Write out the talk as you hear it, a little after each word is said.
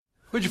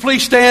Would you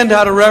please stand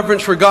out of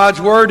reverence for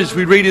God's Word as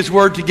we read His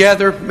Word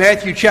together?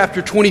 Matthew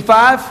chapter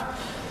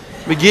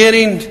 25,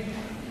 beginning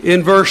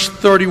in verse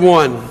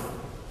 31.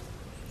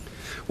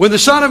 When the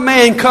Son of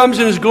Man comes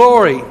in His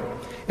glory,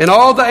 and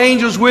all the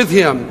angels with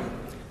Him,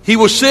 He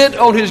will sit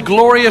on His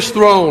glorious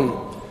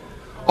throne.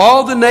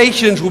 All the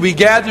nations will be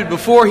gathered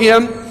before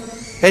Him,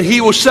 and He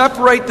will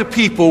separate the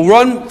people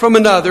one from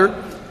another,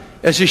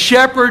 as a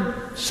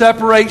shepherd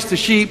separates the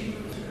sheep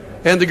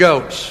and the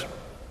goats.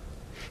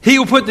 He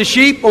will put the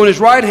sheep on His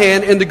right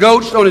hand and the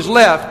goats on His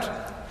left.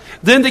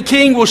 Then the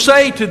King will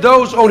say to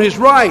those on His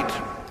right,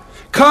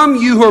 "Come,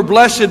 you who are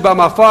blessed by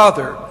my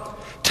Father.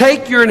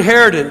 Take your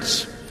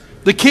inheritance,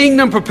 the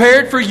kingdom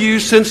prepared for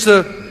you since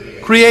the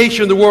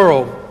creation of the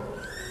world.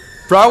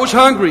 For I was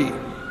hungry,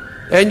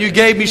 and you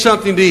gave me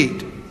something to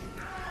eat.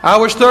 I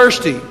was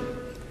thirsty,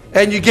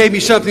 and you gave me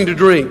something to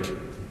drink.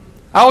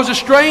 I was a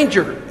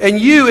stranger, and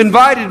you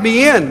invited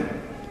me in.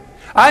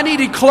 I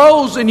needed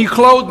clothes, and you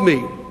clothed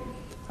me.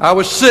 I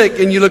was sick,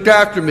 and you looked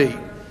after me.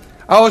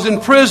 I was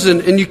in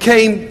prison, and you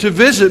came to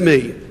visit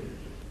me."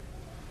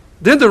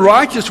 Then the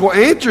righteous will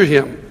answer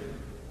Him,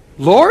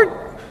 "Lord,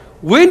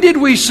 when did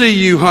we see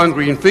you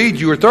hungry and feed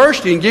you, or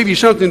thirsty and give you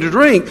something to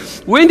drink?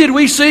 When did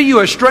we see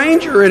you a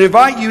stranger and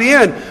invite you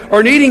in,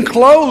 or needing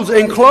clothes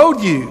and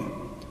clothe you?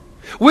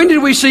 When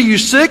did we see you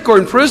sick or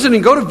in prison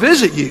and go to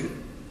visit you?"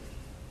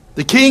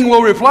 The King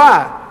will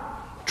reply,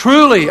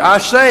 "Truly, I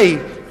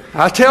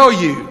tell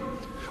you,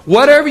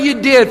 whatever you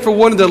did for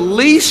one of the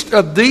least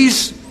of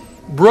these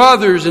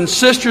brothers and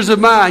sisters of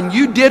mine,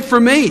 you did for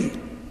me."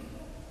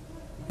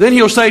 Then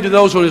He'll say to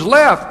those on His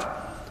left,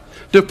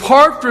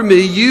 "Depart from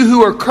me, you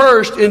who are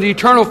cursed, into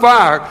eternal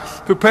fire,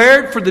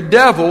 prepared for the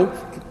devil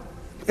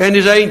and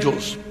his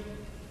angels.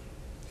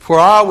 For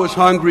I was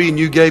hungry, and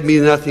you gave me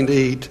nothing to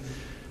eat.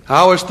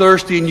 I was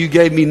thirsty, and you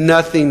gave me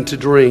nothing to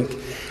drink.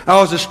 I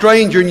was a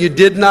stranger, and you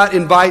did not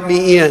invite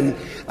me in.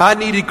 I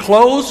needed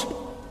clothes,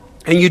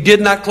 and you did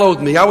not clothe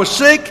me. I was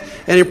sick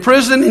and in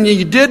prison, and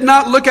you did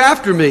not look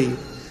after me."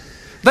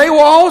 They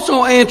will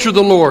also answer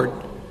the Lord,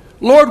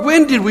 "Lord,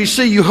 when did we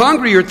see you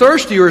hungry or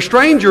thirsty or a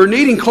stranger or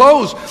needing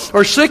clothes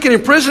or sick and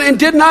in prison and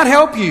did not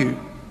help you?"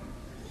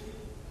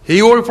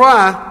 He will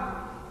reply,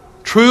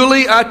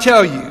 "Truly I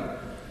tell you,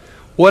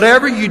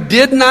 whatever you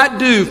did not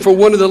do for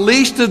one of the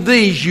least of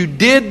these, you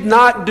did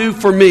not do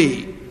for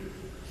me."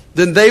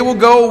 Then they will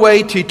go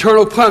away to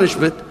eternal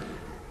punishment,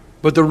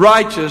 but the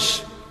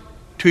righteous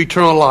to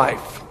eternal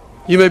life.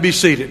 You may be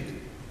seated.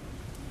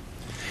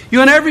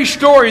 In every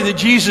story that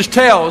Jesus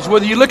tells,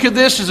 whether you look at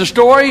this as a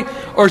story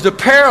or as a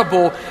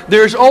parable,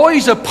 there's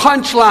always a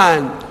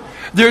punchline.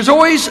 There's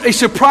always a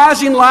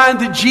surprising line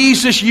that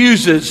Jesus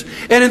uses.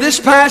 And in this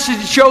passage,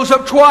 it shows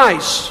up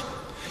twice.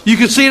 You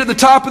can see it at the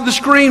top of the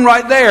screen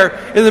right there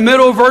in the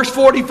middle of verse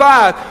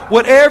 45.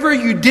 "Whatever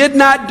you did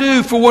not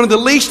do for one of the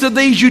least of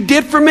these, you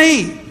did for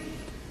me."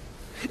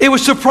 It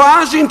was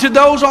surprising to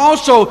those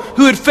also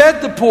who had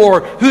fed the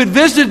poor, who had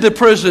visited the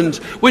prisons,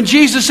 when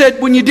Jesus said,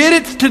 "When you did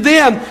it to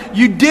them,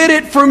 you did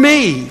it for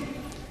me."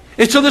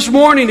 And so this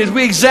morning, as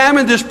we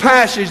examine this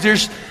passage,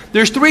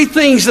 there's three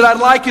things that I'd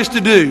like us to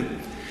do.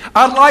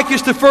 I'd like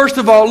us to, first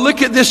of all,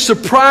 look at this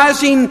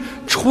surprising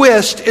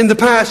twist in the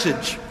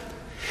passage.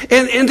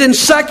 And then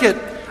second,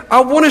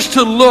 I want us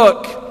to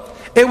look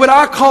at what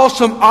I call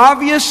some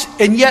obvious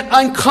and yet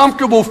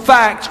uncomfortable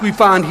facts we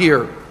find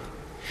here.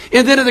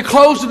 And then at the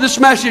close of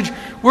this message,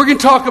 we're going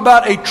to talk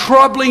about a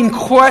troubling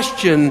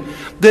question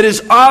that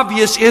is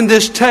obvious in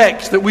this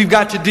text that we've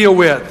got to deal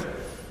with.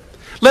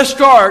 Let's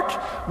start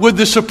with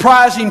the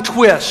surprising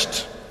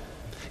twist.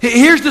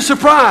 Here's the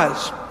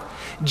surprise.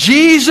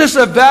 Jesus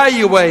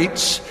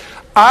evaluates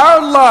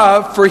our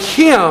love for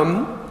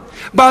Him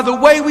by the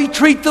way we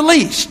treat the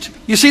least.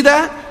 You see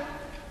that?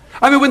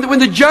 I mean, when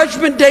the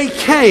judgment day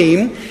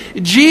came,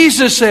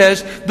 Jesus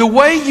says, the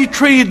way you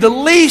treated the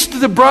least of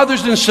the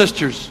brothers and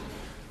sisters,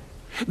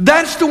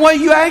 that's the way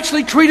you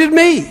actually treated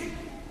me.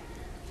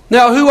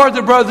 Now, who are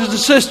the brothers and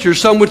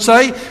sisters? Some would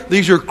say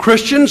these are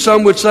Christians.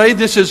 Some would say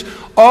this is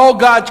all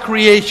God's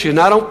creation.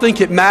 I don't think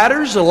it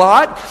matters a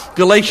lot.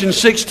 Galatians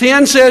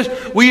 6:10 says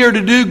we are to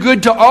do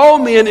good to all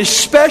men,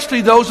 especially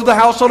those of the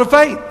household of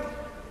faith.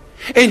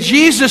 And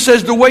Jesus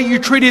says the way you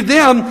treated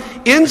them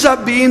ends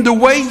up being the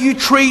way you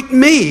treat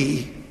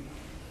me.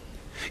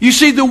 You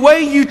see, the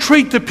way you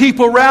treat the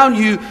people around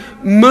you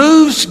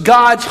moves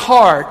God's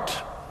heart.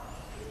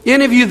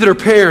 Any of you that are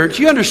parents,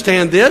 you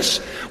understand this.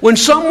 When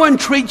someone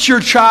treats your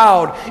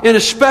child in a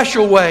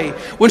special way,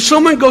 when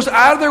someone goes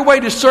out of their way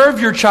to serve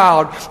your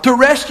child, to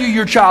rescue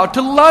your child,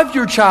 to love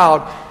your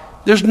child,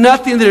 there's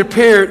nothing that a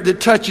parent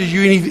that touches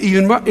you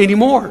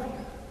anymore.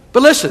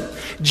 But listen,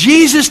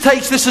 Jesus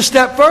takes this a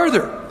step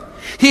further.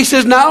 He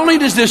says not only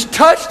does this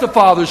touch the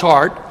Father's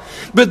heart,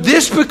 but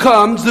this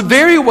becomes the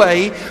very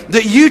way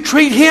that you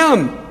treat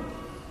Him.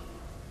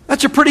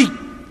 That's a pretty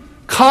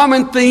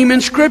common theme in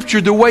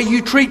Scripture. The way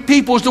you treat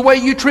people is the way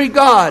you treat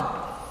God.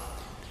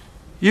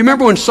 You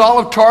remember when Saul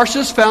of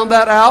Tarsus found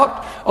that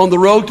out on the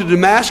road to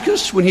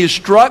Damascus, when he is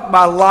struck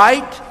by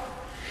light,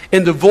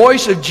 and the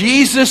voice of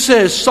Jesus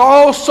says,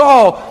 "Saul,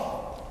 Saul,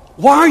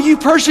 Why are you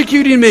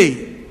persecuting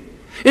me?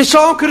 And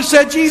Saul could have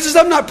said, Jesus,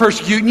 I'm not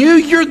persecuting you.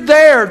 You're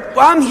there.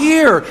 I'm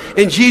here.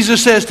 And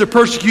Jesus says to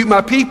persecute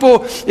my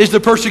people is to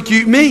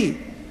persecute me.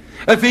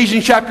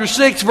 Ephesians chapter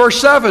 6,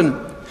 verse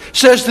 7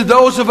 says to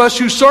those of us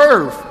who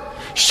serve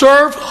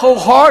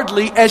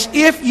wholeheartedly as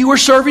if you were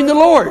serving the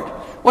Lord.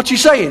 What's he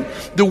saying?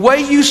 The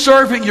way you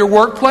serve at your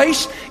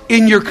workplace,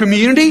 in your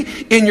community,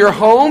 in your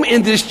home,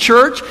 in this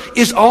church,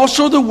 is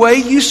also the way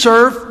you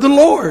serve the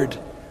Lord.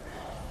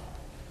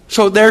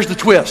 So there's the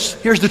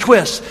twist. Here's the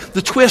twist.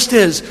 The twist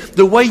is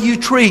the way you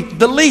treat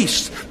the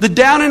least, the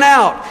down and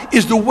out,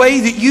 is the way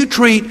that you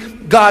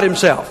treat God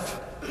himself.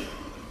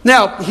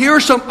 Now, here are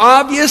some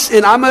obvious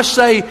and I must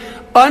say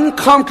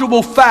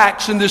uncomfortable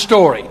facts in this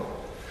story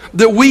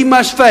that we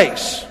must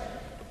face.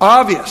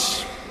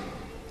 Obvious.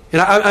 And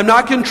I'm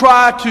not going to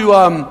try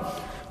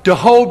to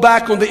hold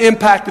back on the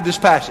impact of this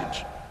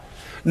passage.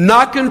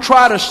 Not going to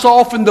try to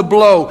soften the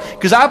blow.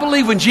 Because I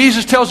believe when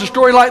Jesus tells a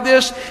story like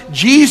this,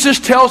 Jesus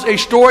tells a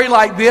story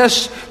like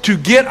this to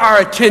get our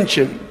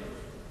attention.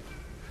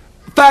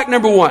 Fact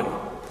number one,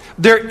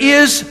 there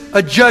is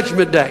a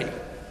judgment day.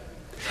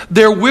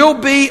 There will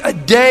be a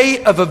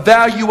day of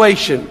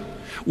evaluation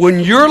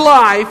when your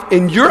life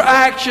and your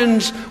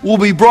actions will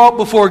be brought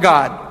before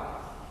God.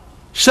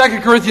 2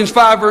 Corinthians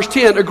 5 verse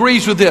 10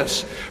 agrees with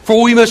this.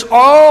 For we must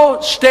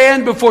all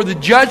stand before the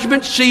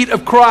judgment seat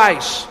of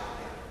Christ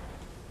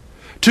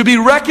to be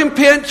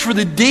recompensed for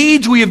the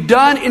deeds we have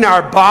done in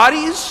our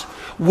bodies,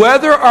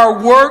 whether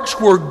our works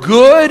were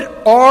good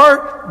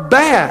or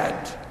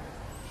bad.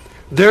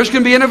 There's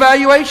going to be an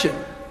evaluation.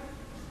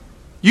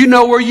 You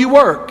know where you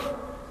work.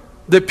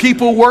 That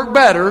people work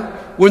better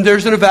when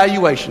there's an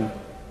evaluation.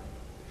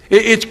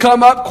 It's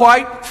come up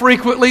quite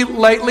frequently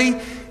lately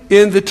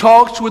in the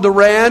talks with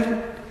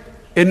Iran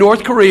and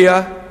North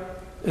Korea.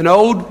 An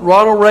old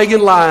Ronald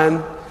Reagan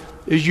line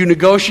is you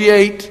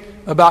negotiate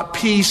about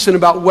peace and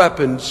about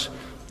weapons.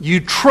 You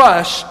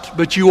trust,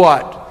 but you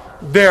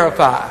what?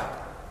 Verify.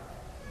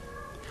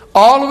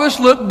 All of us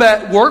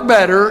work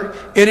better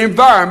in an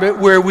environment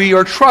where we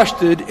are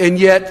trusted and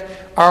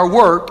yet our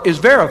work is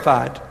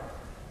verified.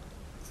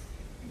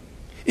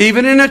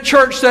 Even in a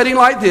church setting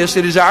like this,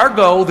 it is our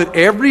goal that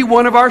every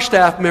one of our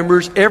staff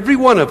members, every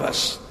one of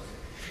us,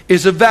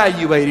 is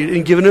evaluated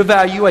and given an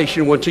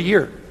evaluation once a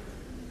year.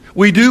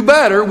 We do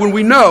better when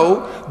we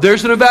know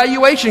there's an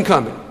evaluation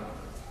coming.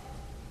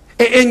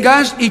 And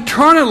guys,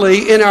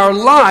 eternally in our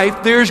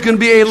life, there's going to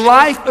be a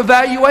life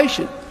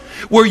evaluation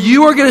where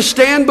you are going to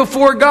stand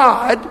before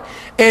God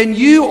and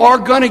you are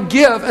going to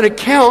give an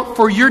account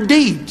for your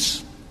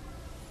deeds.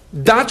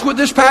 That's what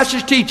this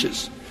passage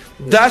teaches.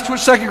 That's what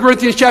 2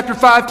 Corinthians chapter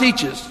 5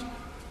 teaches.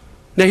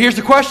 Now here's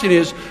the question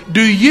is,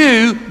 do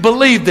you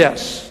believe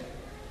this?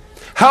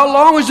 How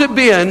long has it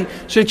been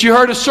since you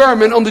heard a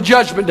sermon on the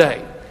judgment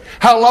day?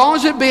 How long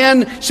has it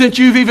been since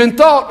you've even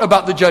thought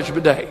about the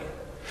judgment day?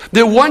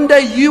 That one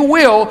day you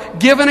will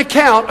give an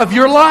account of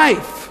your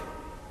life.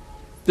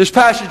 This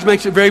passage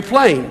makes it very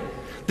plain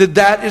that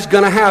that is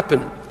going to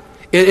happen.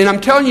 And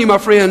I'm telling you, my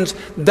friends,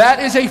 that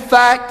is a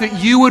fact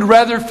that you would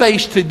rather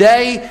face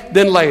today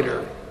than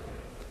later.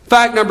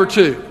 Fact number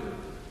two.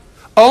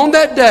 On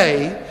that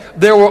day,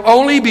 there will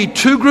only be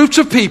two groups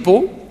of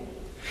people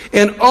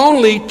and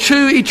only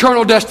two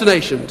eternal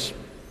destinations.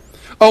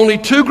 Only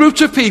two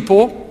groups of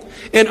people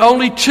and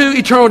only two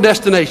eternal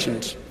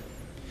destinations.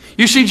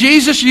 You see,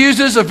 Jesus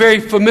uses a very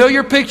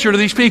familiar picture to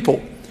these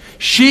people.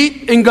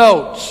 Sheep and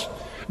goats.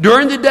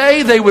 During the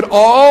day, they would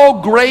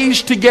all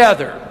graze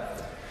together.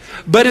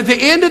 But at the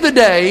end of the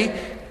day,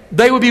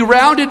 they would be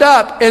rounded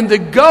up and the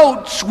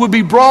goats would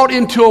be brought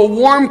into a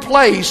warm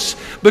place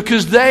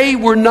because they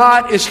were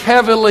not as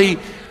heavily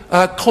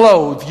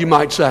clothed, you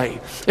might say.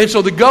 And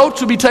so the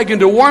goats would be taken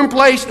to a warm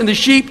place and the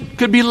sheep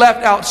could be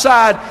left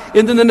outside,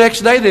 and then the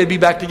next day they'd be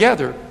back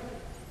together.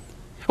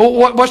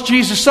 Well, what's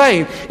Jesus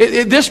saying?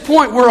 At this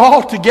point, we're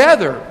all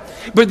together.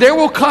 But there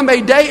will come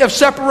a day of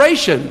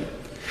separation.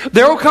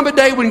 There will come a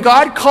day when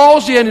God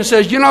calls in and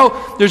says, you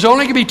know, there's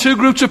only going to be two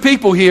groups of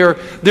people here.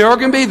 There are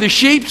going to be the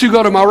sheep who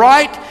go to my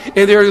right,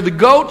 and there are the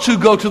goats who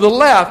go to the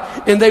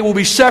left, and they will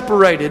be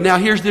separated. Now,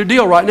 here's the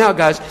deal right now,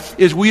 guys,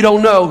 is we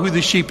don't know who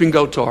the sheep and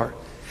goats are.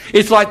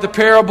 It's like the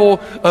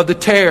parable of the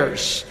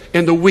tares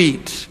and the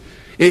wheat.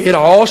 It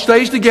all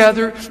stays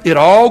together. It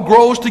all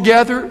grows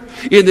together.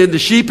 And then the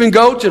sheep and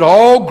goats, it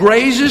all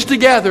grazes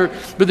together.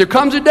 But there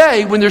comes a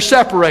day when they're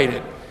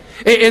separated.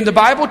 And the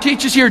Bible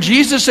teaches here,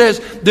 Jesus says,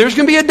 there's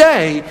going to be a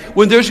day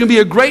when there's going to be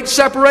a great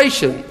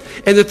separation.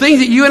 And the thing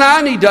that you and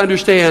I need to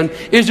understand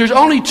is there's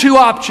only two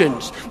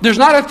options. There's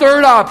not a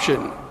third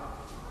option.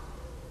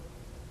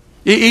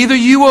 Either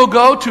you will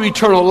go to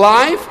eternal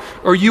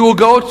life or you will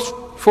go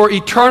for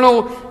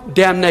eternal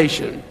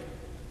damnation.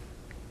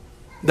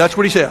 That's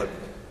what he said.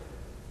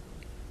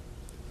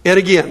 And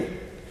again,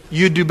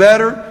 you'd do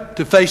better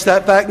to face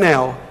that fact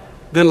now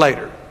than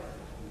later.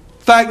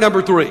 Fact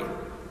number three.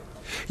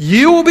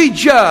 You will be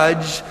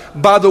judged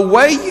by the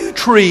way you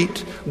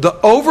treat the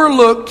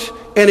overlooked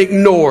and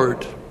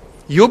ignored.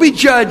 You'll be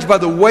judged by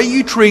the way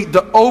you treat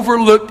the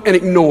overlooked and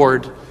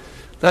ignored.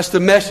 That's the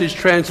Message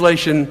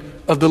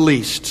translation of the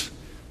least.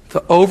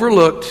 The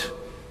overlooked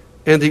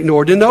and the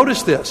ignored. And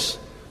notice this.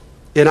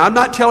 And I'm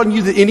not telling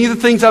you that any of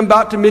the things I'm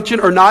about to mention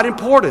are not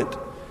important,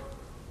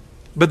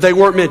 but they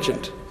weren't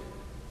mentioned.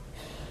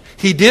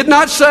 He did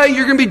not say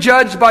you're going to be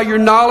judged by your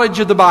knowledge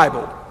of the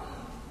Bible.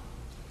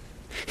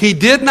 He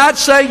did not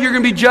say you're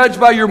going to be judged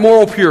by your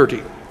moral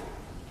purity.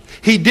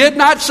 He did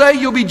not say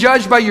you'll be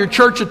judged by your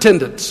church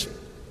attendance.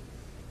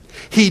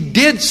 He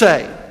did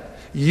say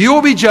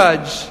you'll be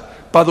judged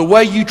by the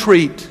way you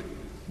treat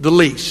the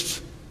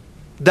least.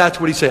 That's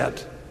what he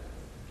said.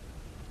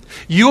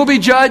 You'll be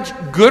judged,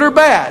 good or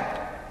bad,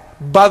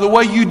 by the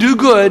way you do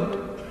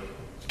good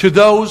to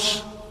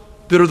those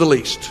that are the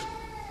least.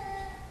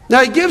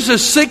 Now, he gives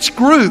us 6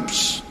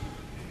 groups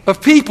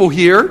of people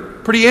here.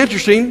 Pretty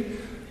interesting.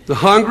 The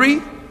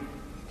hungry,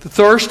 the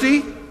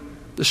thirsty,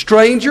 the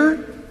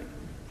stranger,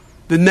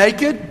 the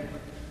naked,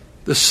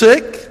 the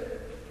sick,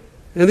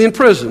 and the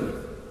imprisoned.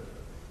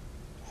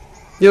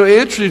 You know,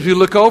 interesting if you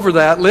look over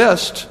that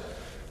list.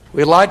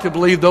 We'd like to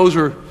believe those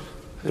are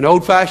an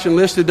old-fashioned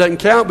list that doesn't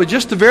count, but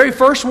just the very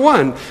first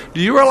one.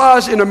 Do you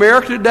realize in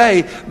America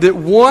today that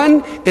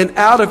 1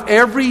 out of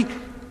every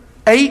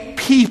 8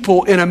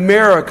 people in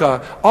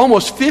America,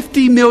 almost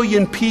 50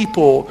 million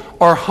people,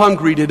 are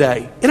hungry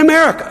today in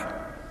America?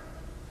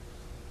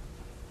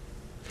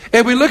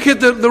 And we look at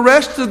the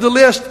rest of the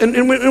list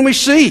and we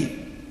see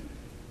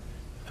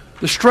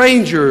the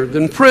stranger, the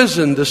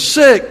imprisoned, the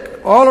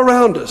sick, all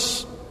around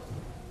us.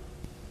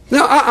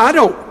 Now, I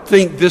don't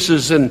think this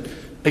is an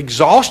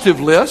exhaustive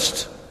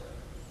list.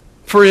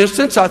 For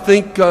instance, I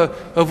think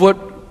of what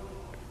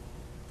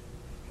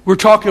we're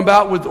talking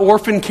about with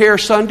Orphan Care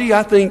Sunday.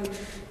 I think,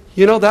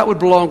 that would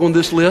belong on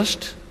this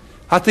list.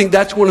 I think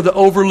that's one of the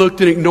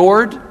overlooked and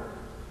ignored.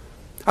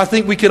 I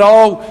think we could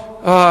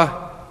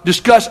all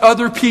discuss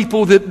other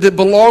people that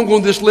belong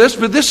on this list,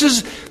 but this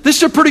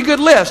is a pretty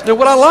good list. Now,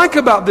 what I like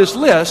about this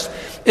list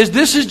is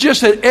this is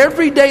just an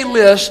everyday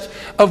list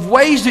of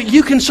ways that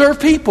you can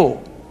serve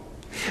people.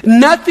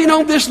 Nothing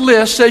on this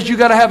list says you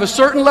got to have a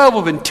certain level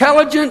of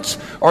intelligence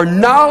or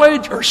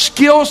knowledge or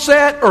skill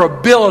set or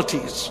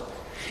abilities.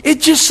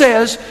 It just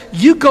says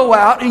you go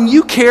out and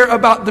you care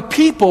about the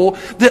people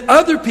that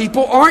other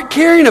people aren't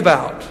caring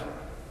about.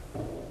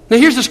 Now,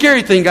 here's the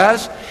scary thing,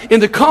 guys.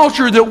 In the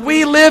culture that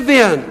we live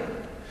in,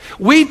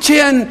 we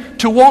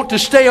tend to want to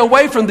stay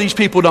away from these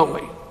people, don't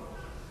we?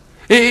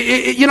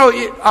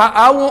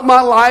 I want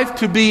my life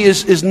to be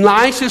as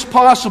nice as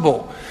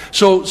possible.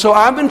 So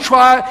I've been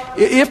trying,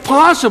 if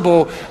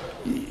possible,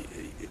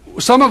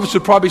 some of us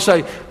would probably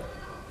say,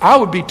 I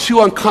would be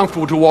too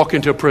uncomfortable to walk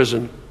into a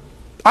prison.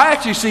 I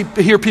actually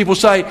hear people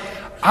say,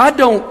 I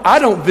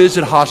don't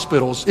visit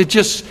hospitals. It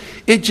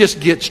just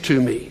gets to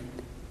me.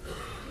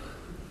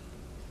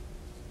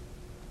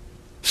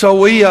 So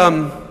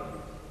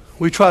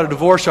we try to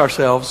divorce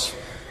ourselves.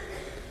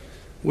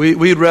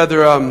 We'd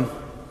rather a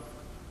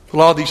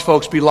lot of these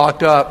folks be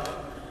locked up,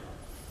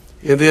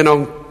 and then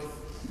on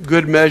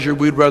good measure,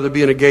 we'd rather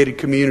be in a gated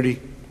community.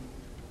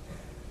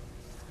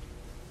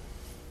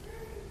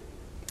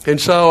 And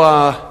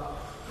so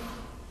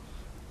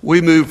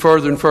we move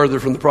further and further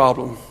from the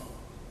problem.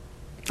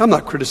 I'm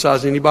not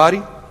criticizing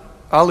anybody.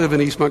 I live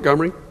in East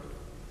Montgomery.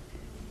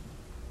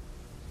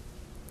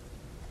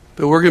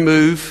 But we're going to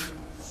move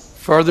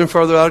further and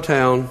further out of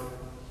town,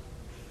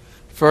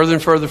 further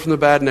and further from the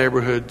bad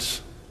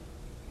neighborhoods,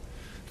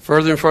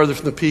 further and further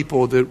from the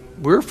people that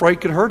we're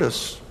afraid could hurt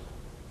us.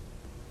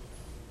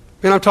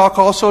 And I talk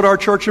also to our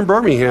church in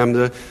Birmingham.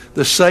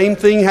 The same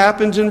thing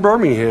happens in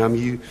Birmingham.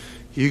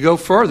 You go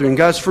further. And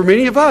guys, for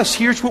many of us,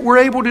 here's what we're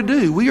able to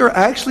do. We are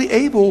actually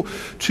able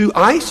to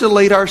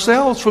isolate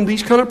ourselves from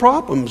these kind of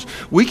problems.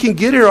 We can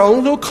get in our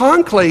own little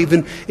conclave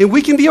and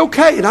we can be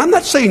okay. And I'm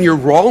not saying you're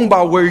wrong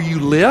by where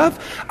you live.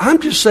 I'm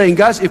just saying,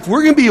 guys, if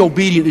we're going to be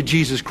obedient to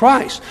Jesus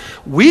Christ,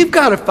 we've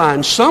got to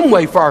find some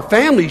way for our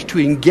families to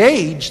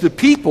engage the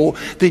people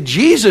that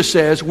Jesus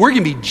says we're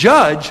going to be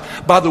judged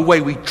by the way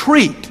we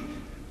treat.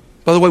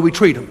 By the way we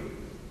treat them.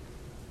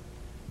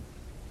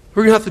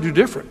 We're going to have to do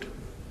different.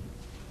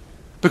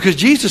 Because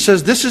Jesus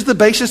says this is the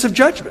basis of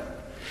judgment.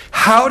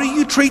 How do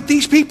you treat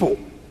these people?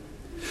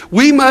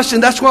 We must,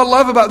 and that's what I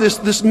love about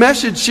this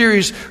message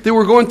series that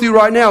we're going through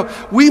right now,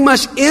 we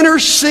must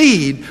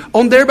intercede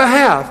on their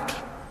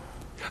behalf.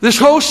 This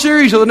whole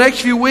series of the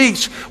next few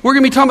weeks, we're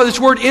going to be talking about this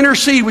word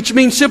intercede, which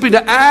means simply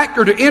to act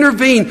or to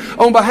intervene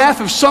on behalf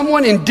of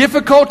someone in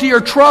difficulty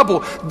or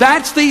trouble.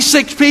 That's these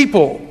 6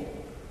 people.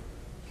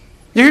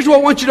 Now, here's what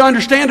I want you to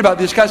understand about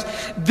this, guys.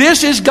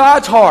 This is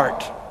God's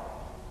heart.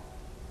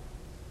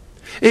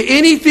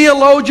 Any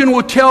theologian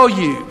will tell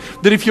you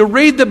that if you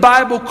read the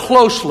Bible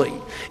closely,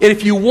 and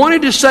if you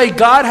wanted to say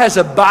God has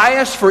a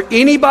bias for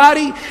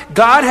anybody,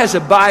 God has a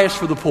bias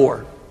for the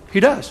poor.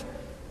 He does.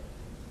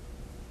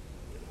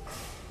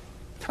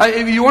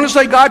 If you want to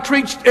say God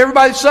treats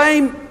everybody the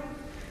same,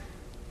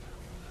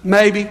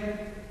 maybe.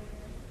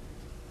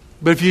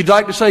 But if you'd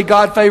like to say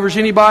God favors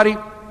anybody,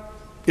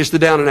 it's the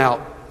down and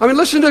out. I mean,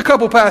 listen to a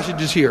couple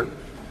passages here.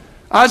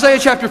 Isaiah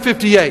chapter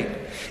 58.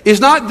 Is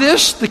not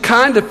this the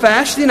kind of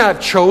fasting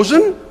I've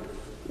chosen?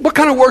 What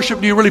kind of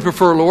worship do you really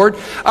prefer, Lord?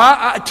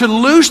 To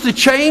loose the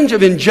chains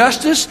of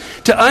injustice,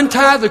 to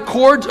untie the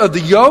cords of the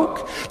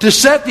yoke, to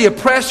set the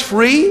oppressed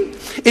free?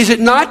 Is it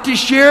not to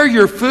share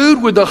your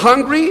food with the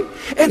hungry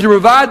and to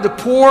provide the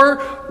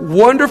poor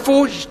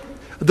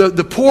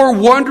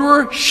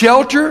wanderer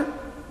shelter?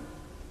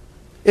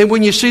 And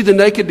when you see the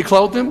naked, to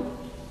clothe them?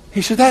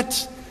 He said,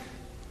 that's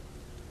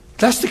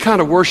the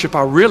kind of worship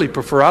I really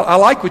prefer. I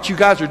like what you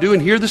guys are doing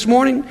here this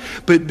morning,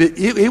 but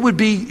it would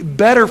be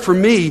better for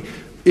me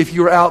if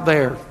you were out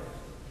there.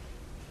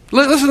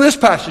 Listen to this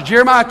passage,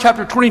 Jeremiah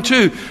chapter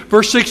 22,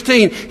 verse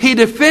 16. He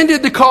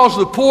defended the cause of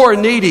the poor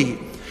and needy,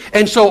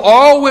 and so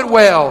all went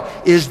well.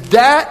 Is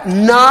that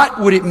not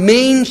what it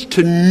means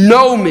to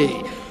know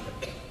me?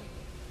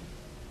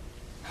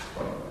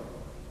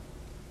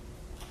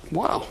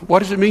 Wow, what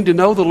does it mean to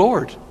know the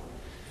Lord?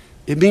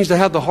 It means to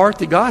have the heart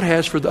that God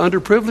has for the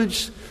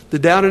underprivileged, the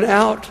down and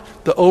out,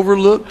 the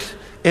overlooked,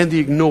 and the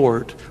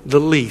ignored, the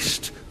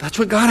least. That's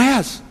what God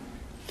has.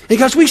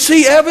 Because we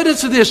see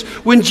evidence of this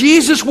when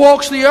Jesus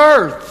walks the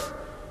earth.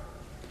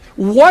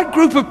 What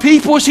group of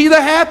people is he the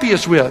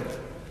happiest with?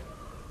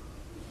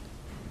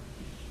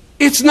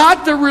 It's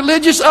not the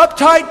religious,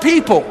 uptight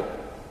people.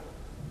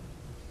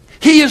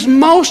 He is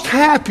most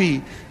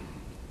happy,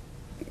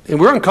 and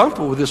we're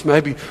uncomfortable with this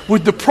maybe,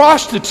 with the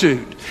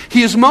prostitute.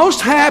 He is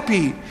most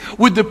happy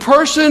with the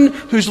person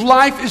whose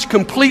life is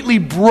completely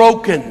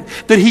broken.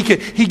 That he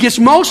gets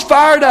most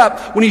fired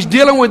up when he's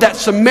dealing with that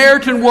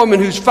Samaritan woman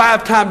who's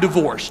 5-time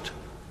divorced.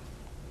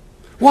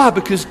 Why?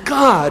 Because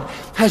God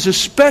has a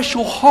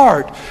special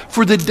heart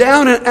for the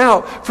down and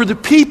out, for the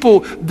people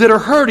that are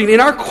hurting.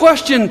 And our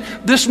question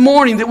this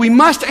morning that we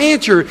must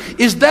answer,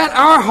 is that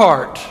our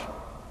heart?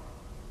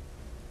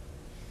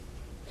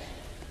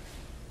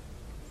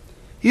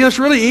 You know, it's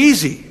really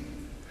easy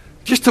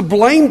just to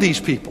blame these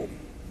people.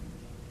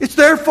 It's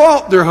their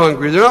fault they're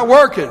hungry, they're not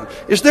working.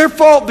 It's their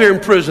fault they're in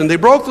prison, they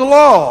broke the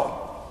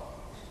law.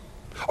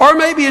 Or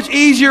maybe it's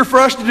easier for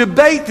us to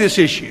debate this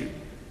issue.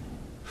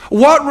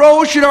 What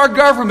role should our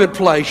government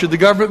play? Should the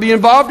government be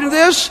involved in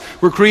this?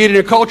 We're creating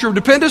a culture of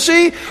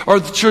dependency.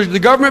 Or should the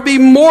government be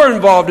more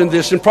involved in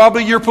this? And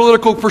probably your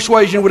political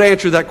persuasion would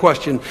answer that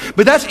question.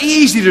 But that's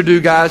easy to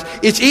do, guys.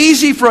 It's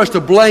easy for us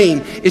to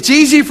blame. It's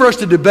easy for us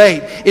to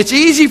debate. It's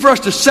easy for us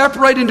to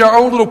separate into our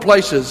own little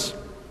places.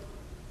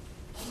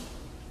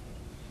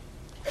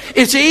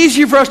 It's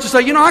easy for us to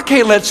say, I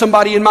can't let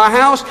somebody in my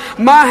house.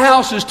 My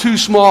house is too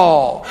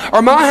small.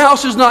 Or my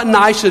house is not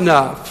nice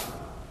enough.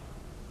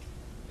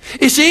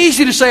 It's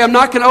easy to say I'm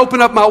not going to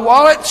open up my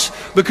wallets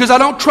because I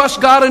don't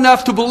trust God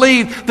enough to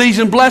believe that He's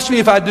going to bless me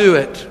if I do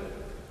it.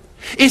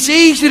 It's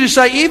easy to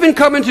say, even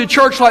coming to a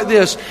church like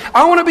this,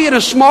 I want to be in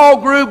a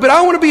small group, but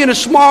I want to be in a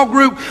small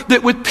group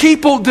that with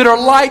people that are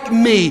like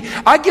me.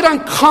 I get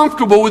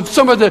uncomfortable with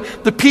some of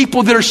the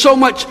people that are so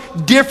much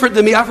different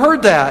than me. I've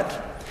heard that.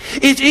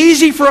 It's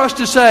easy for us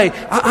to say,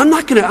 I'm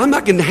not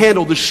going to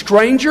handle the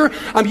stranger.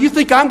 You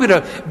think I'm going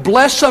to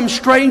bless some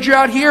stranger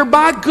out here?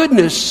 My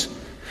goodness.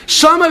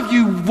 Some of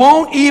you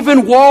won't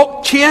even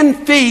walk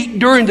 10 feet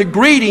during the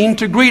greeting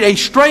to greet a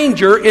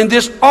stranger in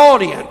this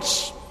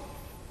audience.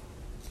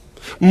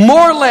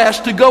 More or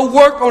less to go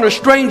work on a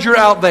stranger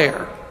out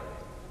there.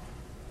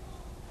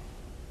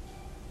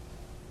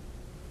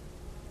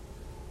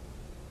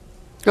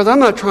 Because I'm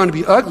not trying to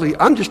be ugly.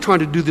 I'm just trying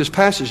to do this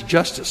passage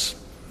justice.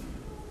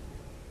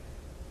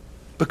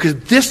 Because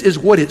this is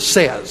what it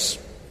says.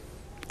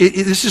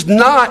 This is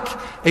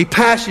not a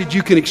passage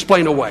you can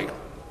explain away.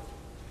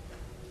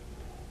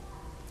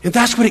 And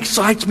that's what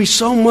excites me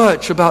so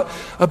much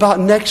about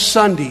next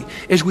Sunday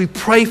as we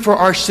pray for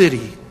our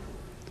city.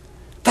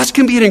 That's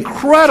going to be an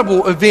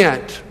incredible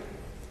event.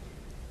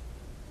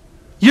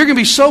 You're going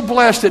to be so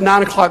blessed at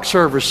 9 o'clock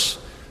service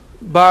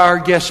by our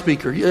guest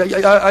speaker.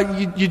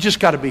 You just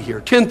got to be here.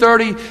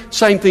 10:30,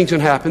 same thing's going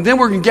to happen. Then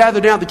we're going to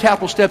gather down at the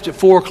Capitol steps at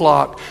 4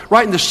 o'clock,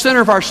 right in the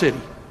center of our city.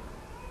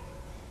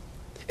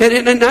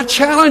 And I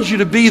challenge you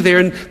to be there.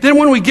 And then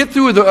when we get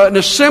through an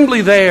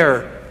assembly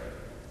there,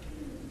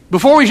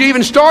 before we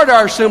even start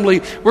our assembly,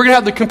 we're going to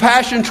have the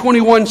Compassion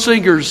 21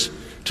 singers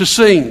to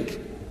sing.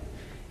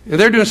 And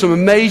they're doing some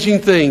amazing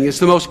things. It's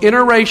the most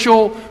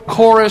interracial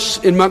chorus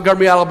in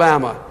Montgomery,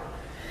 Alabama.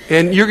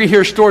 And you're going to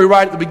hear a story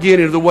right at the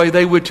beginning of the way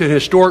they went to an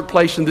historic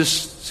place in this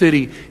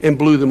city and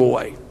blew them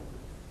away.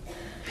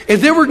 And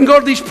then we're going to go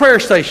to these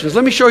prayer stations.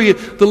 Let me show you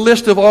the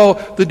list of all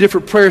the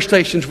different prayer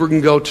stations we're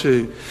going to go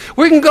to.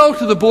 We can go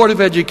to the Board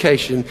of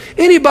Education.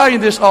 Anybody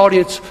in this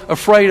audience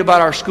afraid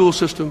about our school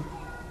system?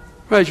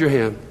 Raise your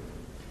hand.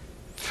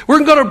 We're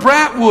going to go to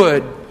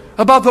Brentwood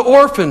about the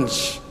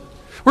orphans.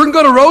 We're going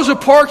to go to Rosa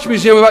Parks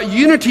Museum about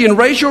unity and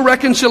racial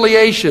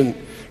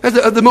reconciliation.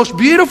 The most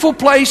beautiful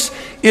place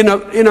in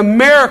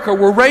America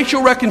where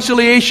racial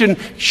reconciliation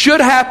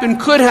should happen,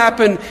 could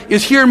happen,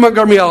 is here in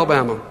Montgomery,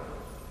 Alabama.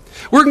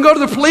 We're going to go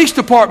to the police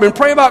department and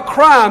pray about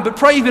crime, but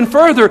pray even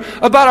further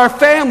about our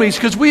families,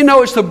 because we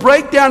know it's the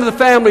breakdown of the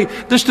family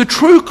that's the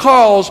true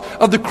cause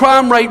of the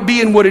crime rate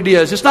being what it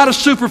is. It's not a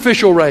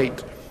superficial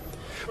rate.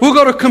 We'll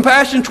go to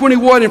Compassion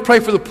 21 and pray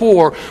for the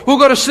poor. We'll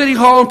go to City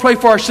Hall and pray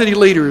for our city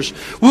leaders.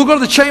 We'll go to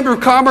the Chamber of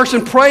Commerce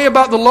and pray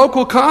about the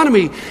local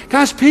economy.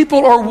 Guys,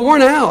 people are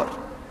worn out.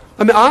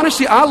 I mean,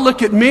 honestly, I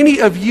look at many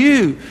of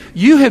you.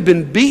 You have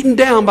been beaten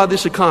down by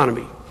this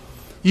economy.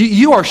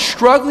 You are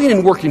struggling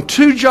and working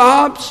 2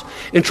 jobs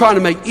and trying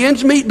to make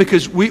ends meet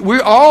because we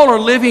all are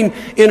living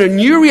in a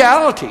new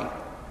reality.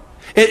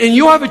 And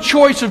you have a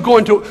choice of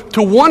going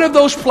to one of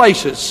those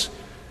places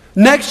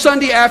next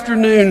Sunday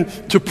afternoon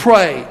to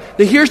pray.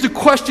 Now here's the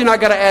question I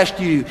got to ask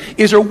you,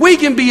 is we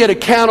can be able to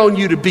count on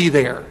you to be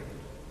there?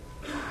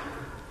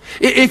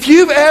 If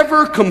you've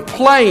ever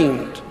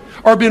complained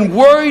or been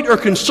worried or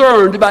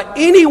concerned about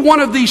any one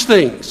of these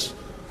things,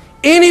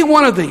 any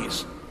one of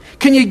these,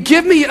 can you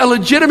give me a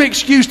legitimate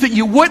excuse that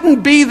you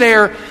wouldn't be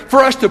there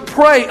for us to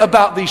pray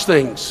about these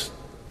things?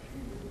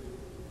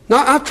 Now,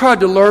 I've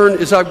tried to learn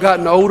as I've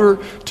gotten older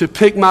to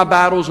pick my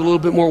battles a little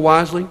bit more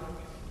wisely.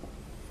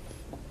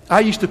 I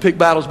used to pick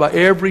battles by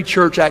every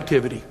church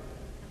activity.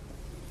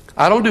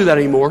 I don't do that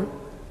anymore.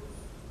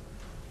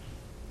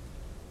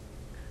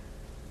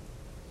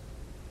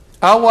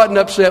 I wasn't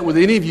upset with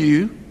any of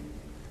you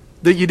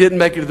that you didn't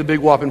make it to the big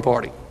whopping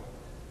party.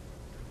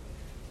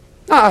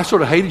 I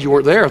sort of hated you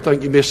weren't there. I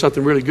think you missed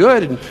something really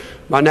good. And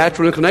my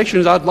natural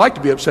inclination is I'd like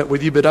to be upset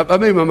with you, but I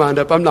made my mind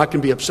up. I'm not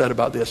going to be upset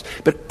about this.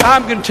 But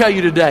I'm going to tell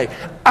you today,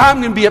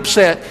 I'm going to be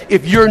upset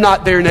if you're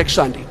not there next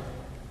Sunday.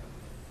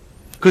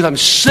 Because I'm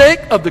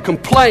sick of the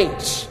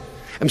complaints.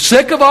 I'm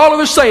sick of all of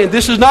us saying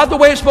this is not the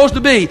way it's supposed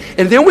to be.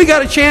 And then we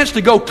got a chance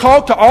to go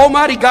talk to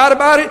Almighty God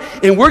about it,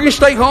 and we're going to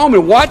stay home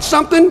and watch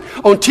something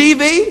on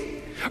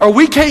TV, or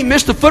we can't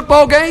miss the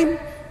football game.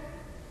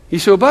 You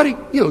say, well, buddy,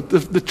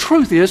 the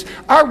truth is,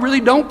 I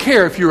really don't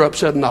care if you're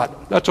upset or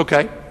not. That's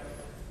okay.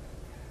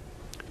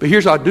 But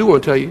here's what I do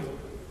want to tell you.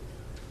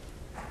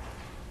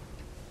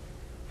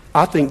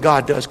 I think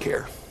God does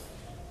care.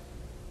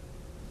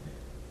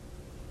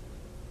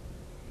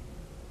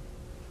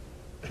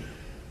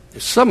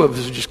 Some of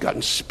us have just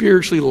gotten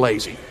spiritually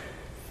lazy,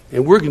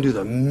 and we're going to do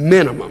the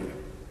minimum.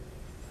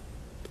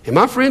 And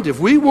my friends, if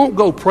we won't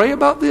go pray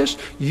about this,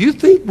 you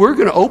think we're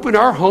going to open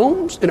our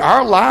homes and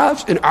our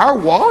lives and our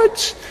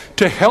wallets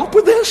to help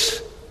with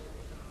this?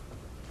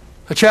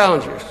 I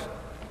challenge you.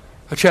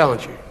 I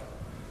challenge you.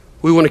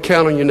 We want to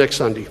count on you next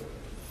Sunday.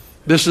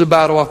 This is a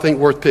battle I think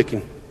worth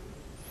picking,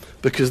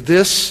 because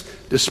this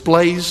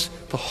displays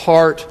the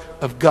heart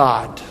of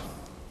God.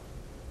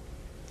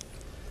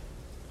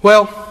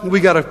 Well,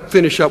 we got to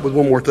finish up with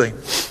one more thing.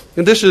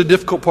 And this is a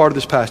difficult part of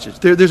this passage.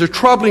 There's a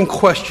troubling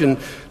question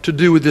to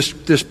do with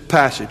this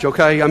passage,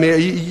 okay? I mean,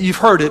 you've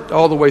heard it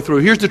all the way through.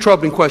 Here's the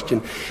troubling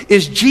question.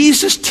 Is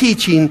Jesus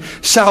teaching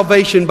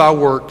salvation by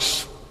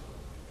works?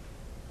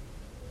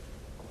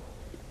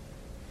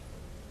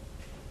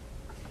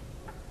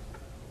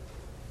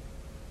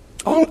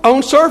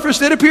 On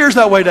surface, it appears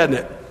that way, doesn't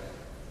it?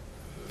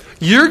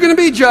 You're going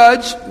to be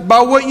judged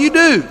by what you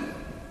do.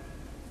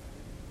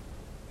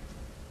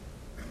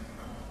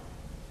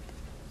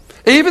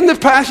 Even the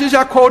passage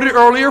I quoted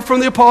earlier from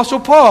the Apostle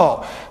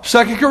Paul,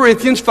 2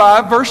 Corinthians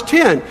 5, verse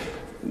 10.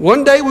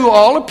 One day we will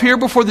all appear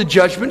before the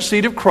judgment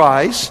seat of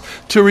Christ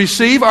to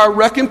receive our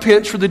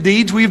recompense for the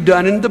deeds we've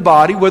done in the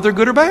body, whether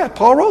good or bad.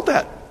 Paul wrote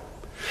that.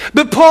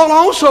 But Paul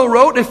also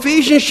wrote in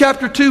Ephesians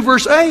chapter 2,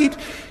 verse 8,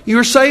 you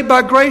are saved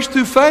by grace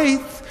through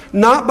faith,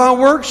 not by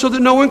works, so that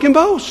no one can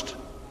boast.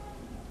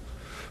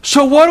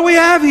 So what do we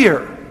have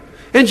here?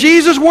 And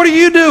Jesus, what are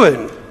you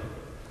doing?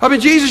 I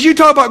mean, Jesus, you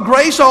talk about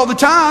grace all the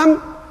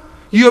time.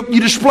 You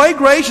display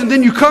grace, and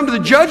then you come to the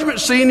judgment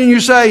scene and you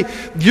say,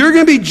 you're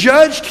going to be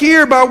judged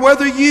here by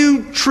whether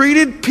you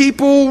treated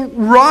people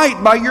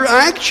right by your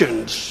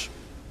actions.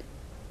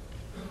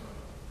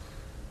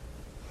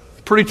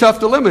 Pretty tough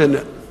dilemma, isn't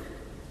it?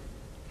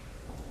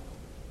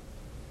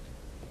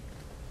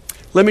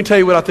 Let me tell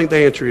you what I think the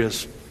answer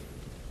is.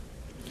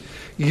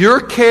 Your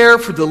care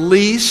for the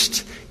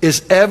least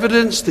is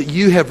evidence that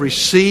you have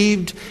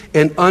received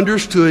and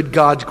understood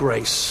God's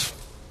grace.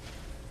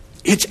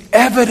 It's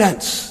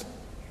evidence.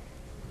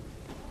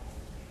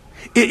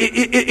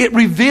 It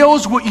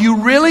reveals what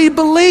you really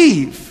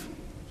believe.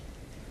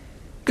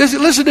 Because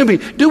listen to me,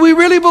 do we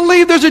really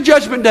believe there's a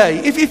judgment day?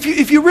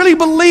 If you really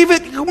believe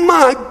it,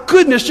 my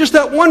goodness, just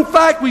that one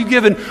fact we've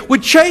given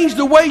would change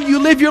the way you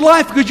live your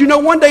life, because you know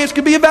one day it's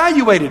going to be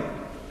evaluated.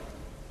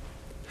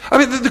 I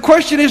mean, the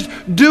question is,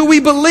 do we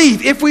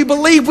believe? If we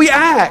believe, we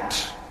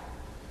act.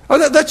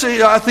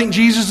 I think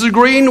Jesus is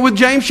agreeing with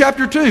James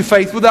chapter 2.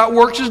 Faith without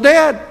works is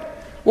dead.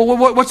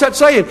 Well, what's that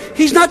saying?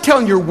 He's not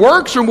telling your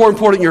works are more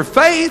important than your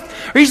faith.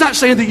 Or he's not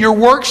saying that your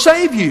works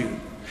save you.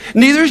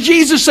 Neither is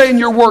Jesus saying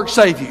your works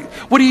save you.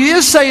 What he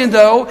is saying,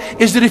 though,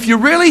 is that if you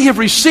really have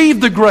received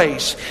the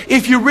grace,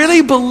 if you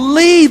really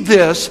believe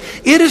this,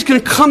 it is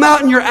going to come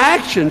out in your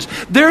actions.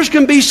 There's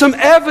going to be some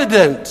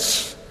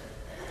evidence.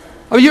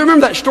 I mean, you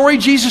remember that story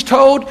Jesus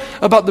told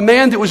about the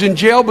man that was in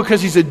jail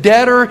because he's a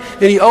debtor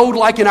and he owed,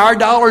 like in our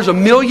dollars,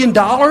 $1 million?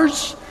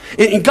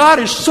 And God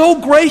is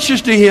so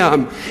gracious to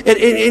him.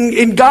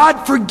 And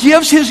God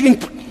forgives his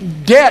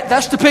debt.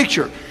 That's the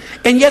picture.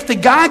 And yet the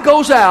guy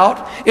goes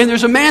out, and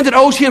there's a man that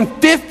owes him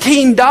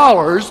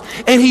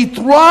 $15, and he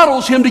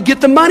throttles him to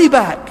get the money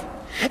back.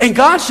 And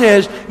God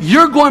says,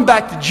 you're going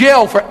back to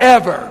jail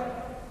forever.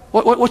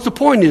 What's the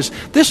point is,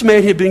 this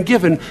man had been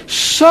given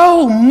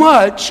so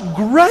much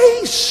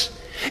grace,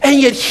 and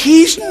yet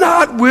he's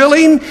not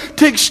willing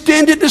to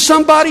extend it to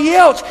somebody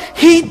else.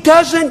 He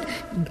doesn't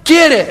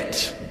get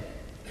it.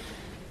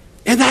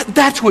 And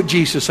that's what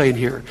Jesus is saying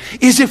here,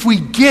 is if we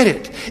get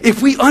it,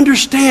 if we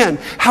understand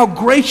how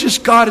gracious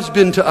God has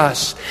been to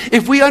us,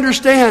 if we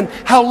understand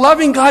how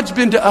loving God's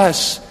been to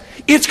us,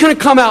 it's going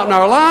to come out in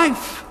our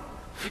life.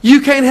 You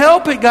can't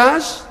help it,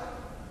 guys.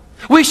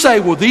 We say,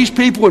 well, these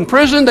people in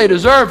prison, they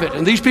deserve it.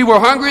 And these people are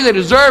hungry, they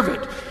deserve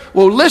it.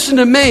 Well, listen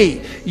to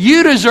me.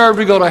 You deserve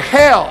to go to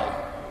hell.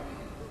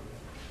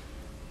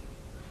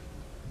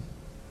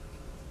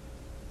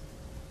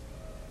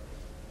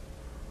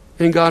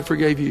 And God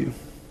forgave you.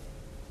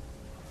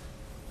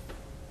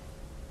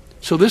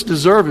 So this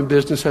deserving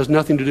business has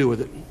nothing to do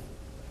with it.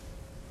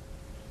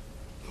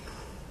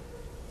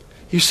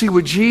 You see,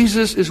 what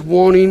Jesus is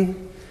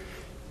wanting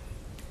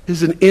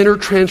is an inner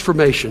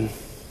transformation.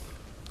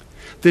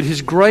 That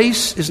His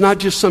grace is not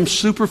just some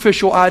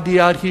superficial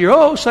idea out here.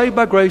 Oh, saved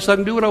by grace, I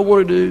can do what I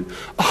want to do.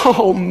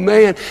 Oh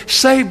man,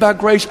 saved by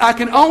grace, I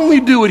can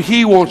only do what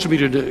He wants me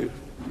to do.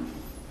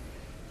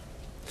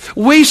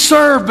 We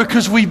serve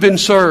because we've been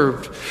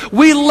served.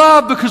 We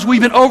love because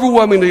we've been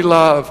overwhelmingly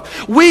loved.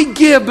 We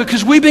give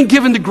because we've been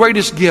given the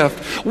greatest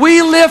gift.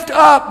 We lift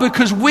up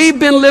because we've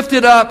been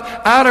lifted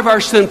up out of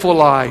our sinful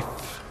life.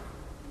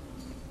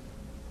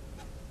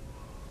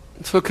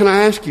 So can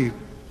I ask you,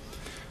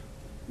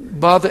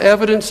 by the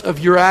evidence of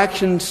your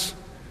actions,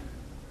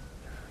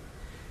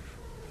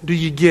 do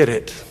you get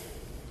it?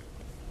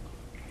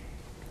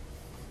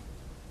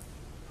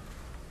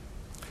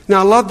 Now,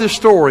 I love this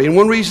story, and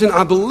one reason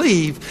I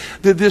believe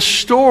that this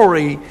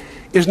story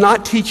is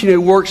not teaching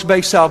a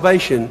works-based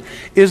salvation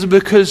is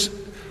because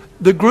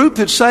the group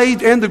that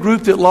saved and the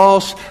group that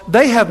lost,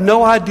 they have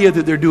no idea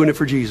that they're doing it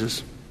for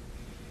Jesus.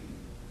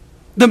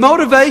 The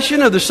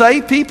motivation of the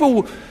saved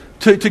people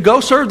to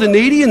go serve the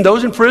needy and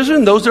those in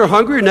prison, those that are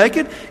hungry or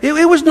naked,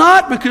 it was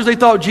not because they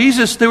thought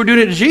they were doing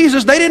it to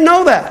Jesus. They didn't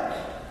know that.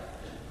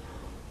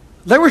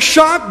 They were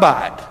shocked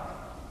by it.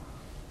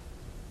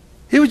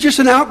 It was just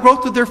an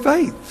outgrowth of their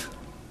faith.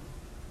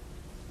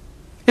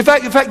 In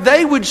fact,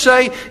 they would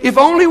say, if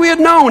only we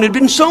had known, it'd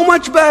been so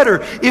much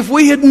better if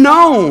we had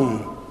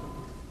known.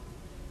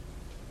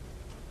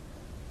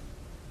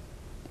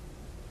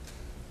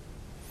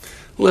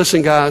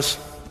 Listen, guys.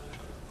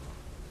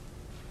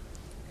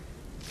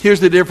 Here's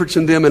the difference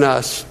in them and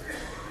us.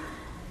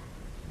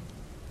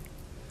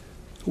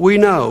 We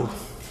know.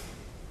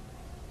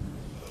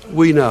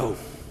 We know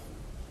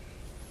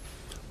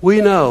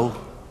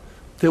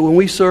that when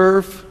we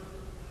serve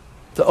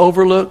the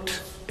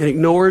overlooked and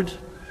ignored,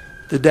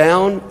 the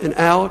down and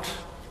out,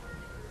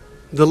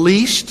 the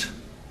least,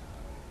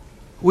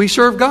 we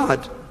serve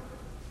God.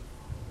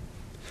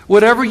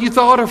 Whatever you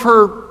thought of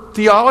her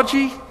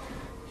theology,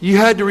 you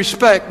had to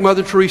respect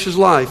Mother Teresa's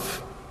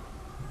life.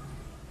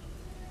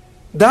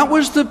 That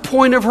was the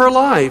point of her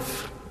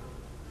life.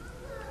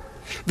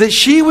 That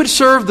she would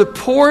serve the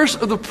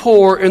poorest of the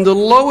poor and the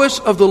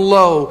lowest of the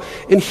low.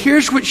 And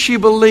here's what she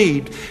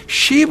believed.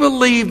 She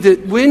believed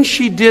that when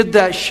she did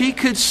that, she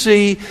could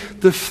see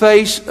the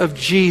face of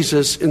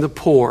Jesus in the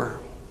poor.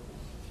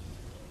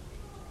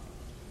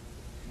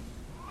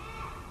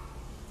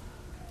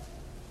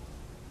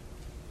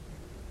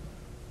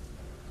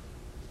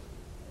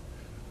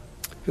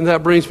 And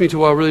that brings me to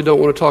what I really don't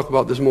want to talk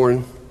about this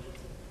morning.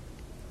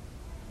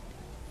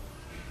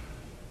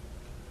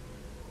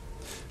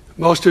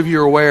 Most of you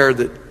are aware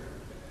that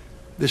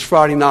this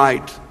Friday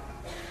night,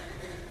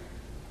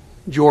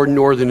 Jordan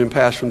Northern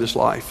passed from this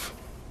life.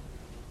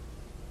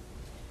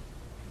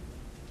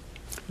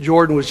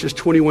 Jordan was just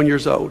 21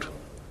 years old.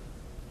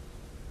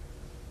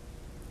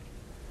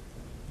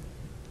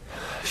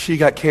 She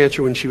got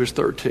cancer when she was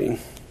 13.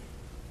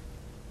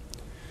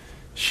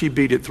 She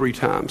beat it 3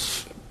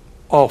 times.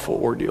 Awful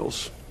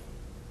ordeals.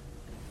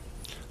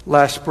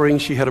 Last spring,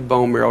 she had a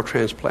bone marrow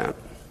transplant.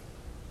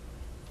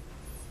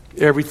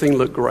 Everything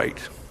looked great.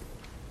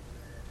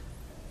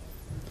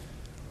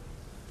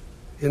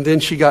 And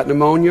then she got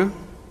pneumonia,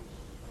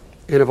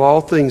 and of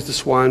all things, the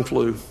swine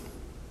flu.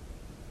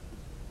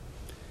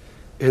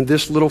 And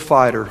this little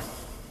fighter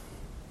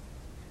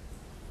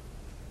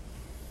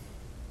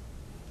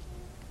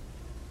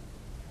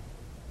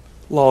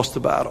lost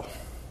the battle.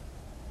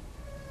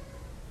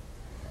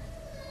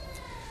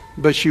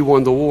 But she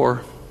won the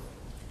war.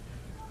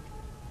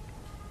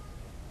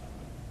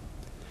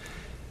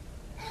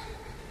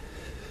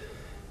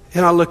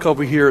 And I look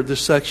over here at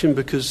this section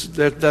because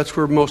that's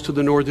where most of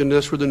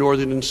that's where the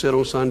Northern sit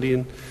on Sunday,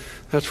 and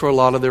that's where a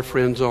lot of their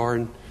friends are.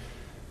 And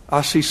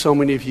I see so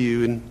many of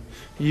you, and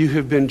you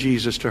have been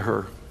Jesus to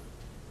her.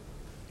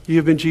 You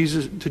have been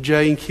Jesus to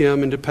Jay and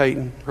Kim and to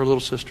Peyton, her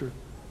little sister.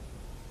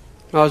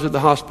 I was at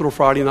the hospital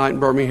Friday night in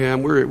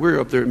Birmingham. We were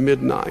up there at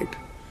midnight,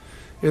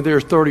 and there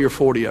are 30 or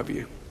 40 of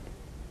you.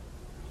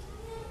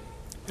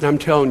 And I'm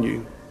telling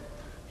you,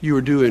 you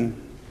are doing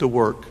the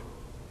work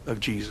of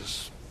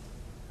Jesus.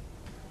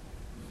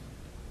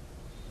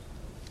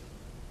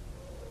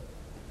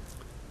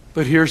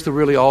 But here's the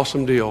really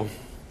awesome deal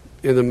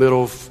in the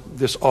middle of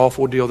this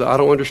awful deal that I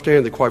don't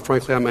understand, that quite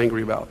frankly I'm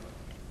angry about.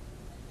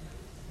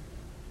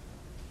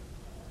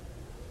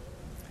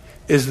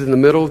 Is in the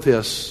middle of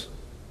this,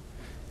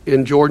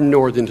 in Jordan,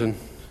 Northington,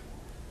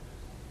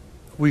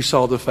 we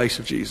saw the face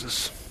of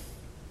Jesus.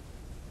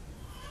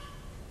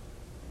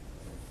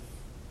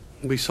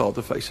 We saw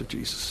the face of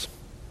Jesus.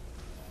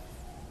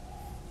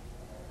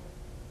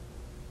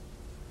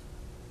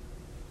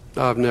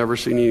 I've never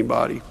seen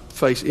anybody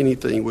face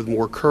anything with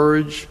more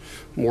courage,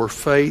 more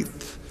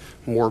faith,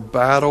 more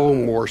battle,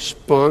 more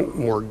spunk,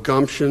 more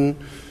gumption,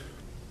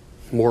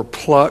 more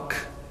pluck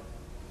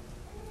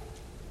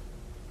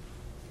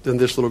than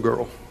this little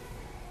girl.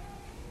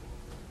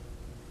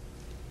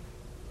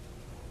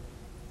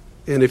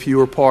 And if you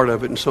were part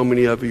of it, and so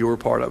many of you were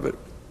part of it,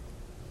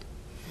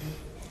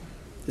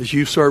 as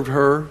you served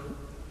her,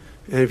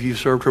 and if you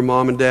served her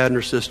mom and dad and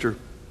her sister,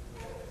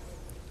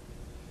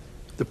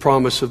 the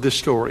promise of this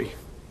story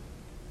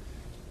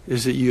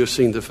is that you have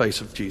seen the face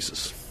of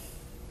Jesus.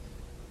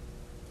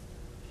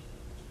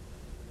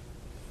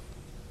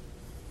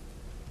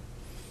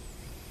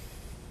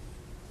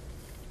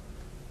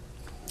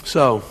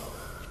 So,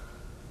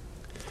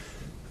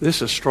 this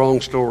is a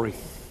strong story.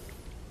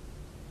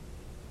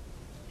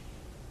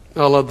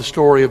 I love the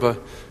story of a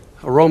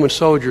Roman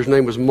soldier. His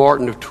name was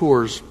Martin of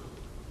Tours.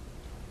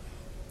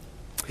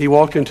 He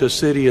walked into a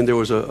city and there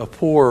was a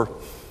poor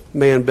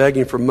man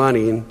begging for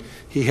money, and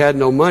he had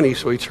no money,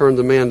 so he turned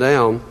the man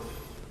down.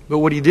 But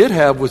what he did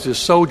have was his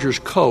soldier's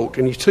coat,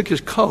 and he took his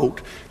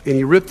coat and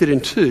he ripped it in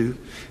two,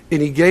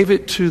 and he gave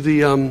it to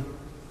the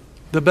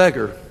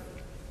beggar.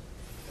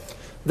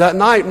 That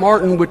night,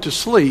 Martin went to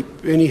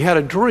sleep, and he had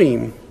a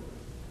dream.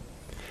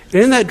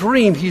 And in that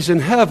dream, he's in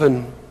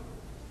heaven,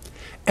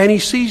 and he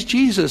sees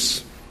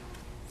Jesus.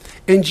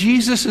 And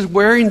Jesus is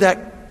wearing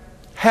that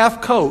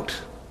half coat.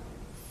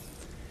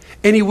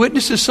 And he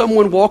witnesses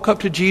someone walk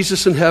up to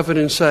Jesus in heaven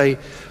and say,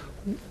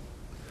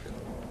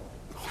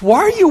 "Why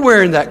are you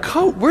wearing that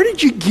coat? Where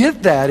did you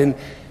get that?"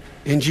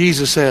 And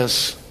Jesus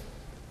says,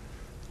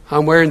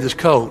 "I'm wearing this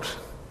coat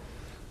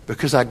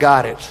because I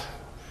got it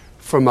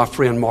from my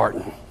friend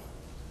Martin."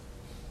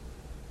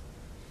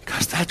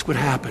 Because that's what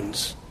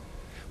happens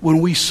when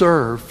we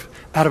serve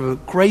out of a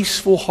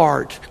graceful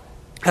heart,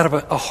 out of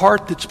a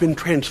heart that's been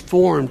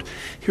transformed.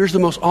 Here's the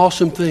most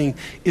awesome thing,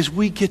 is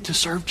we get to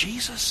serve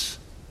Jesus.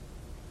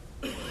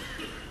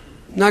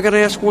 Now I got to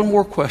ask one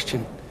more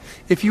question.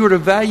 If you were to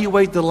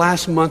evaluate the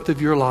last month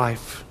of your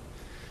life,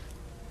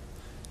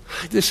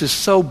 this is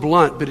so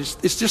blunt, but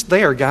it's just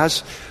there,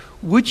 guys.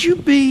 Would you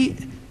be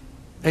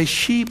a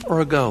sheep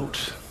or a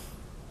goat?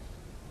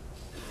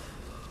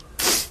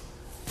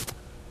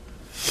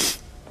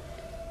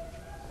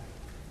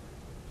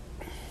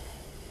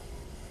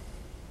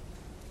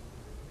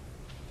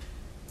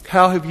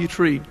 How have you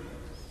treated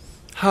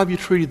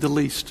the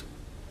least?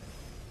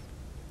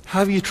 How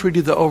have you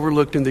treated the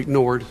overlooked and the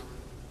ignored?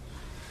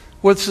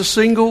 Whether it's a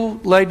single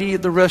lady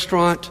at the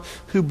restaurant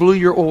who blew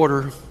your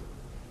order,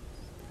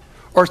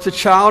 or it's the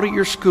child at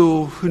your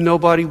school who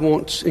nobody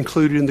wants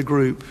included in the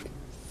group,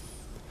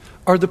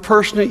 or the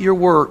person at your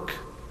work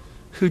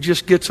who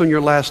just gets on your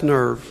last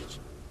nerve,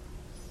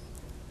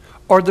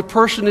 or the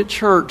person at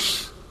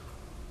church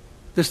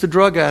that's the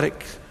drug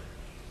addict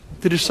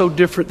that is so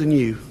different than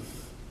you,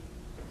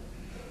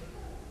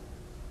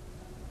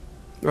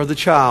 or the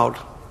child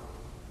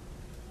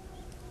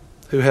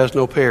who has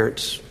no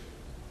parents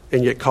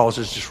and yet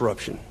causes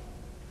disruption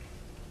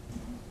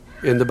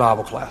in the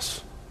Bible class.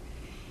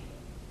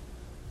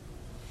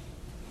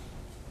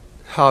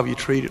 How have you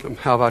treated them?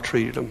 How have I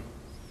treated them?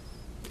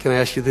 Can I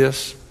ask you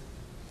this?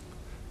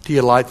 Do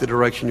you like the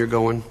direction you're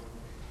going?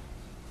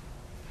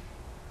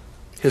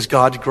 Has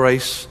God's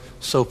grace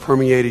so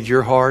permeated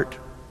your heart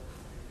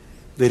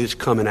that it's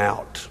coming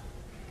out?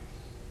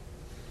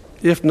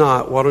 If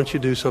not, why don't you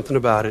do something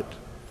about it?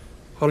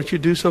 Why don't you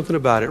do something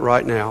about it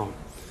right now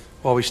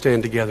while we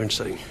stand together and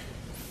sing?